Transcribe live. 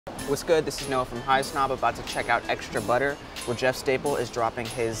What's good? This is Noah from Highsnob, about to check out Extra Butter, where Jeff Staple is dropping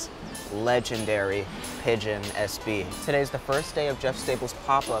his legendary Pigeon SB. Today's the first day of Jeff Staple's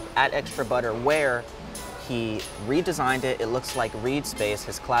pop-up at Extra Butter, where he redesigned it. It looks like Reed Space,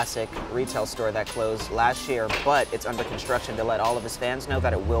 his classic retail store that closed last year, but it's under construction to let all of his fans know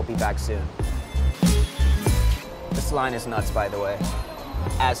that it will be back soon. This line is nuts, by the way,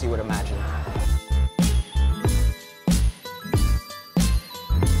 as you would imagine.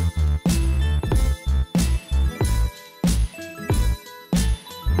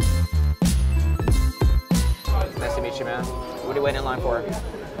 Nice to meet you, man. What are you waiting in line for?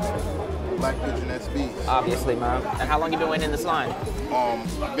 Black Pigeon SB. Obviously, man. And how long you been waiting in this line?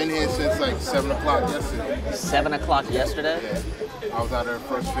 I've been here since like 7 o'clock yesterday. 7 o'clock yesterday? Yeah. I was out of the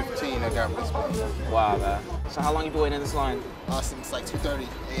first 15. I got wristbands. Wow, man. So how long you been waiting in this line? Since like 2:30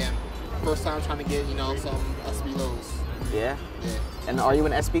 a.m. First time trying to get, some SB lows. Yeah? Yeah. And are you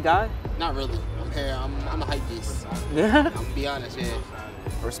an SB guy? Not really. I'm here. I'm a hype beast. Yeah? I'm gonna be honest, yeah.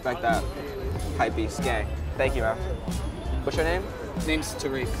 Respect that. Hype beast gang. Thank you, man. What's your name? Name's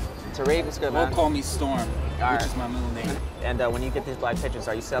Tariq. Tariq, what's good, man? Or call me Storm, All which right. is my middle name. And when you get these black pigeons,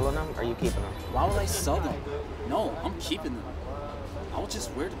 are you selling them or are you keeping them? Why would I sell them? No, I'm keeping them. I will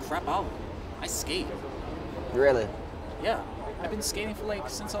just wear the crap out. I skate. Really? Yeah, I've been skating for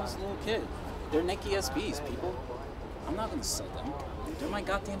since I was a little kid. They're Nike SBs, people. I'm not gonna sell them. They're my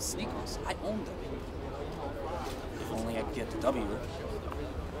goddamn sneakers. I own them. If only I could get the W.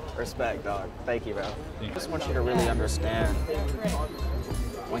 Respect, dog. Thank you, bro. I just want you to really understand,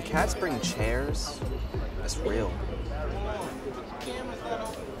 when cats bring chairs, it's real.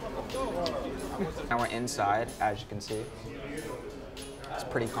 Now we're inside, as you can see. It's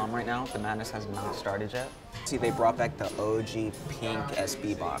pretty calm right now. The madness has not started yet. See, they brought back the OG pink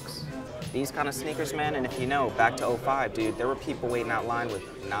SB box. These kind of sneakers, man, and if you know, back to 05, dude, there were people waiting out line with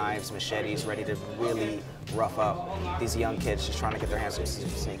knives, machetes, ready to really rough up these young kids just trying to get their hands on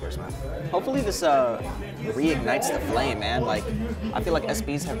sneakers, man. Hopefully this reignites the flame, man. I feel like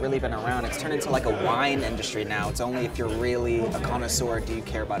SBs have really been around. It's turned into like a wine industry now. It's only if you're really a connoisseur do you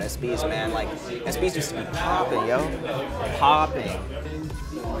care about SBs, man. SBs used to be popping, yo. Popping.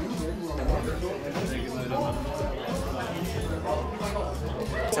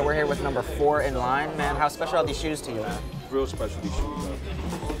 So we're here with number 4 in line, man. How special are these shoes to you, man? Real specialty shoes.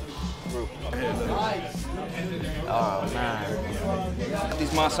 Oh, man.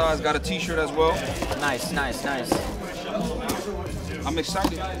 These my size, got a t-shirt as well. Nice, nice, nice. I'm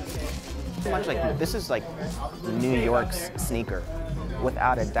excited. Much like this is like New York's sneaker,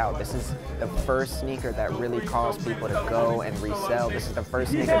 without a doubt. This is the first sneaker that really caused people to go and resell. This is the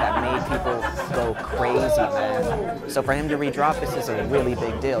first sneaker that made people go crazy, man. So for him to redrop, this is a really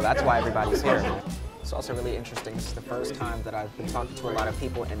big deal. That's why everybody's here. It's also really interesting. This is the first time that I've been talking to a lot of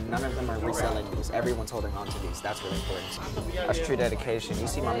people and none of them are reselling these. Everyone's holding on to these. That's really important. That's true dedication. You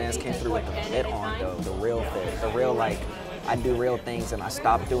see my mans came through with the fit on though, the real fit. The real I do real things and I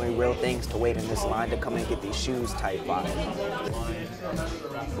stopped doing real things to wait in this line to come and get these shoes type vibe.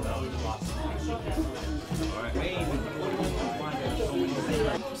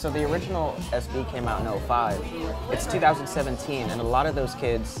 So the original SB came out in 05. It's 2017 and a lot of those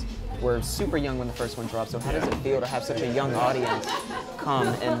kids were super young when the first one dropped. So how does it feel to have such a young audience come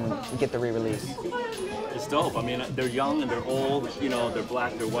and get the re-release? It's dope. I mean, they're young and they're old, they're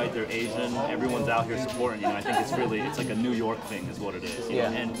black, they're white, they're Asian. Everyone's out here supporting, I think it's like a New York thing is what it is. You know?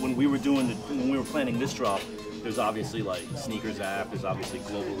 And when we were planning this drop, there's obviously Sneakers app, there's obviously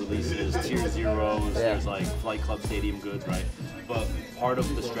global releases, tier zeros, there's Flight Club Stadium goods, right? But part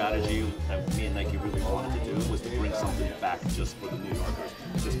of the strategy that me and Nike really wanted to do was to bring something back just for the New Yorkers.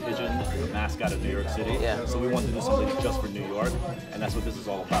 This Pigeon is the mascot of New York City, so we wanted to do something just for New York, and that's what this is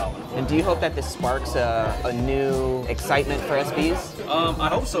all about. And do you hope that this sparks a new excitement for SBs? I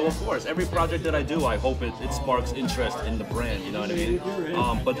hope so, of course. Every project that I do, I hope it sparks interest in the brand, you know what I mean?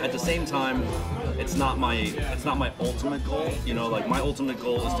 But at the same time, it's not my ultimate goal. My ultimate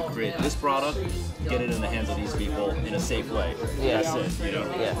goal is to create this product, get it in the hands of these people in a safe way. Yeah. That's it,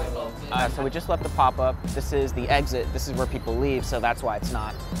 Yeah. So we just left the pop-up. This is the exit. This is where people leave, so that's why it's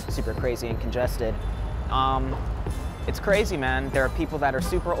not super crazy and congested. It's crazy, man. There are people that are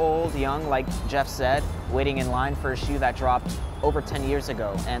super old, young, like Jeff said, waiting in line for a shoe that dropped over 10 years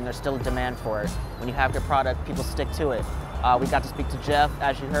ago, and there's still a demand for it. When you have good product, people stick to it. We got to speak to Jeff,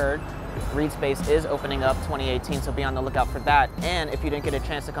 as you heard. Reed Space is opening up 2018, so be on the lookout for that. And if you didn't get a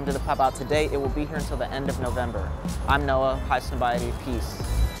chance to come to the pop-out today, it will be here until the end of November. I'm Noah, Highsnobiety, peace.